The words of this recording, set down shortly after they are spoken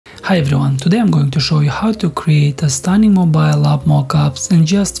Hi everyone, today I'm going to show you how to create a stunning mobile app mockups in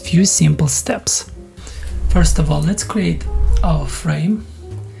just few simple steps. First of all, let's create our frame.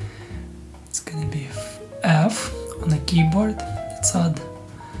 It's gonna be F on the keyboard. Let's add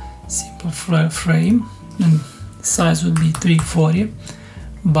simple frame, and size would be 340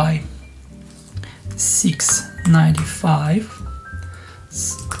 by 695,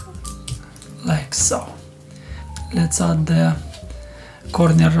 like so. Let's add the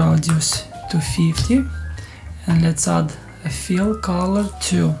corner radius to 50, and let's add a fill color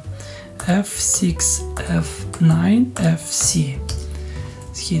to F6, F9, FC.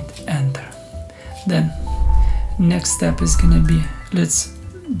 Let's hit enter. Then next step is gonna be, let's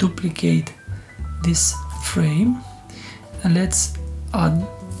duplicate this frame and let's add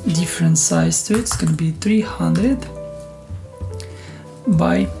different size to it. It's gonna be 300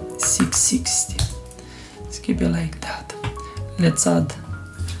 by 660. Let's keep it like that. Let's add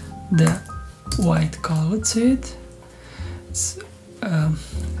the white color to it. It's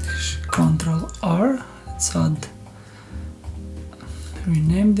Control R. Let's add,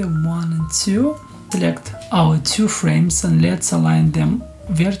 rename them 1 and 2. Select our two frames and let's align them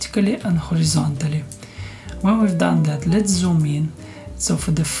vertically and horizontally. When we've done that, let's zoom in. So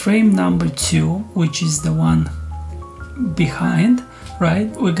for the frame number 2, which is the one behind,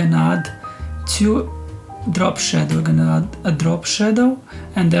 right, we're gonna add two drop shadow. We're gonna add a drop shadow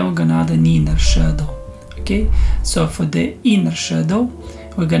and then we're gonna add an inner shadow. Okay, so for the inner shadow,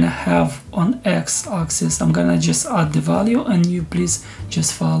 we're gonna have on x-axis, I'm gonna just add the value and you please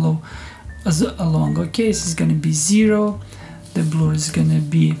just follow as along. Okay, so it's gonna be 0, the blur is gonna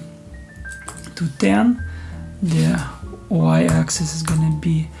be to 10, the y-axis is gonna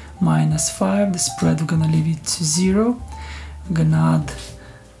be -5, the spread we're gonna leave it to 0, we're gonna add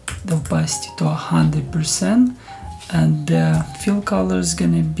the opacity to 100%, and the fill color is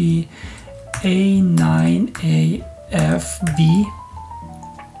gonna be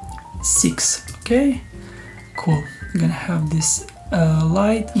A9AFB6. Okay, cool. We're gonna have this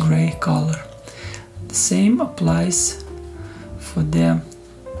light gray color. The same applies for the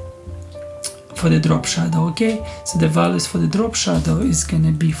drop shadow. Okay, so the values for the drop shadow is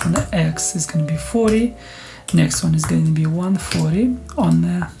gonna be, for the X is gonna be 40, next one is going to be 140, on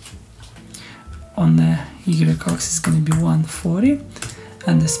the y-axis is going to be 140,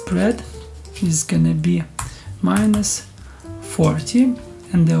 and the spread is going to be -40,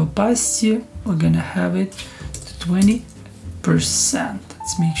 and the opacity we're going to have it to 20%.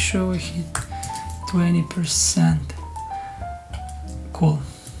 Let's make sure we hit 20%. Cool.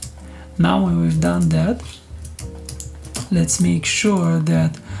 Now when we've done that, let's make sure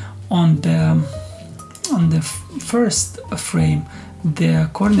that on the first frame the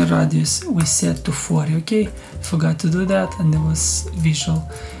corner radius we set to 40. Okay, forgot to do that and there was visual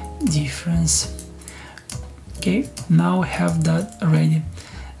difference. Okay, now we have that ready.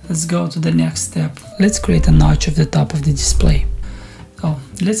 Let's go to the next step. Let's create a notch at the top of the display. So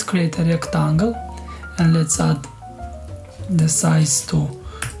let's create a rectangle and let's add the size to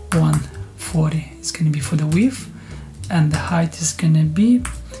 140. It's going to be for the width, and the height is going to be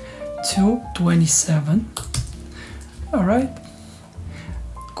 227. All right,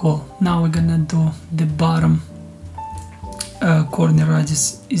 cool. Now we're gonna do the bottom corner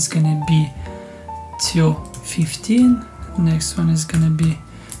radius is gonna be 215. Next one is gonna be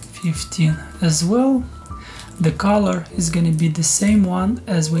 15 as well. The color is gonna be the same one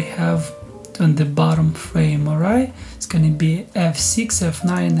as we have on the bottom frame. All right, it's gonna be F6,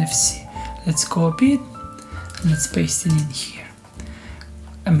 F9, and FC. Let's copy it and let's paste it in here.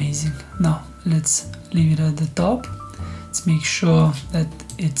 Amazing. Now let's leave it at the top. Let's make sure that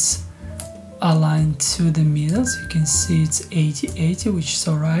it's aligned to the middle, so you can see it's 80-80, which is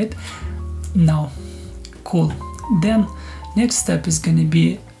alright. Now, cool. Then next step is gonna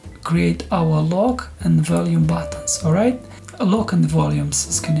be create our lock and volume buttons. Alright, lock and volumes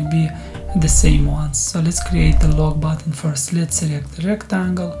is gonna be the same ones. So let's create the lock button first. Let's select the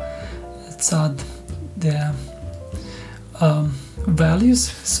rectangle. Let's add the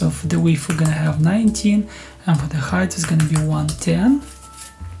values. So for the width we're gonna have 19, and for the height is gonna be 110.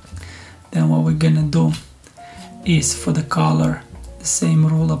 Then what we're gonna do is, for the color, the same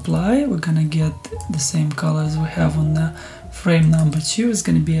rule apply. We're gonna get the same color as we have on the frame number 2. It's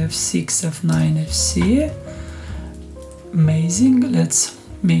gonna be F6, F9, FC. Amazing. Let's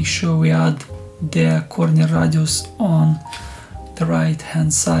make sure we add the corner radius on the right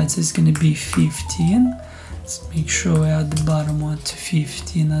hand side, so it's gonna be 15. Let's make sure we add the bottom one to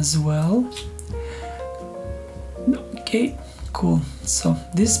 15 as well. Okay, cool. So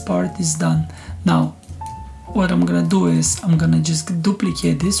this part is done. Now what I'm gonna do is I'm gonna just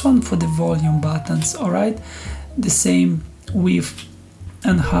duplicate this one for the volume buttons. All right, the same width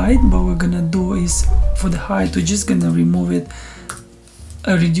and height, but we're gonna do is for the height we're just gonna remove it,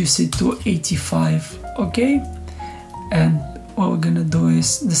 reduce it to 85. Okay, and what we're gonna do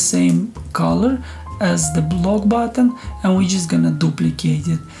is the same color as the block button, and we're just gonna duplicate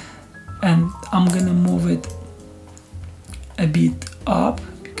it, and I'm gonna move it a bit up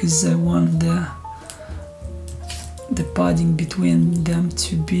because I want the padding between them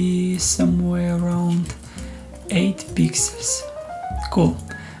to be somewhere around 8 pixels. Cool.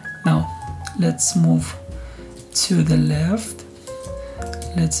 Now let's move to the left.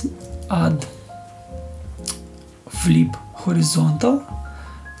 Let's add flip horizontal.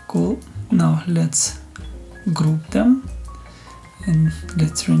 Cool. Now let's group them and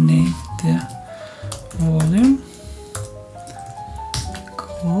let's rename the volume.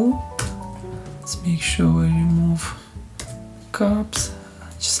 Cool. Let's make sure we remove caps.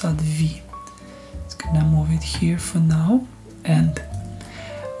 Just add V. It's gonna move it here for now, and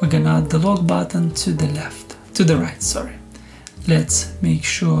we're gonna add the lock button to the left, to the right, sorry. Let's make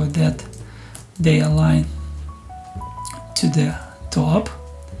sure that they align to the top.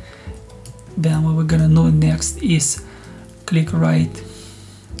 Then what we're gonna do next is click right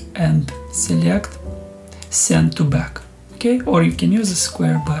and select send to back. Okay, or you can use a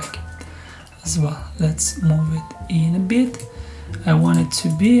square back as well. Let's move it in a bit. I want it to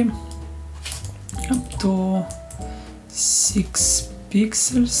be up to 6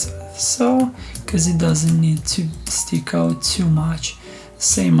 pixels, so because it doesn't need to stick out too much.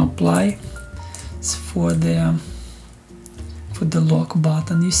 Same apply for the lock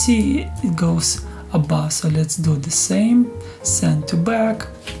button. You see it goes above, so let's do the same. Send to back.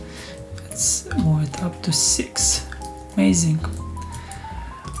 Let's move it up to 6. Amazing.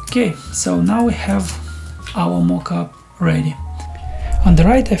 Okay, so now we have our mockup ready. On the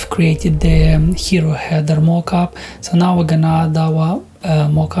right I've created the hero header mockup, so now we're gonna add our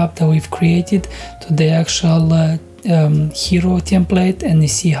mockup that we've created to the actual hero template, and you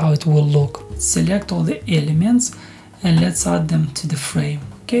see how it will look. Select all the elements and let's add them to the frame.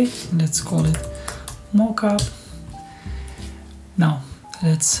 Okay, let's call it mockup. Now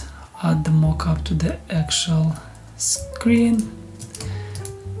let's add the mockup to the actual screen.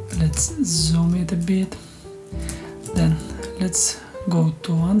 Let's zoom it a bit. Then let's go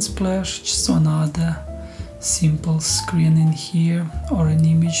to Unsplash, just another simple screen in here or an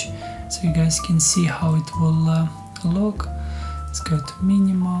image, so you guys can see how it will look. Let's go to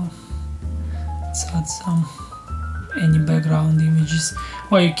minimal. Let's add any background images.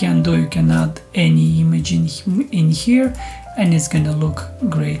 What you can do, you can add any image in here and it's gonna look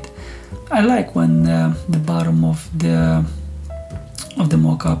great. I like when the bottom of the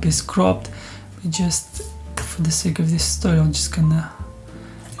mockup is cropped, but just for the sake of this tutorial I'm just gonna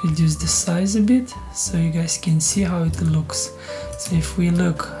reduce the size a bit so you guys can see how it looks. So if we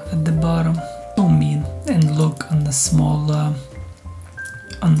look at the bottom, zoom in and look on the small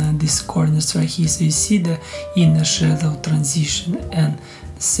on these corners right here, so you see the inner shadow transition, and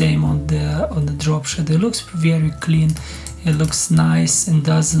the same on the drop shadow. It looks very clean, it looks nice and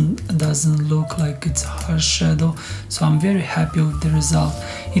doesn't look like it's a harsh shadow, so I'm very happy with the result.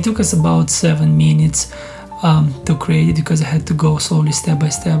 It took us about 7 minutes to create it because I had to go slowly step by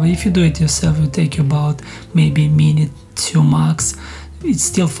step, but if you do it yourself it will take you about maybe a minute, 2 max. It's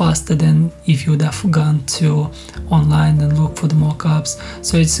still faster than if you would have gone to online and look for the mockups,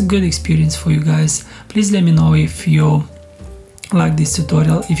 so it's a good experience for you guys. Please let me know if you like this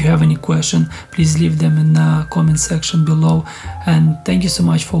tutorial. If you have any question, please leave them in the comment section below, and thank you so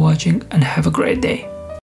much for watching and have a great day.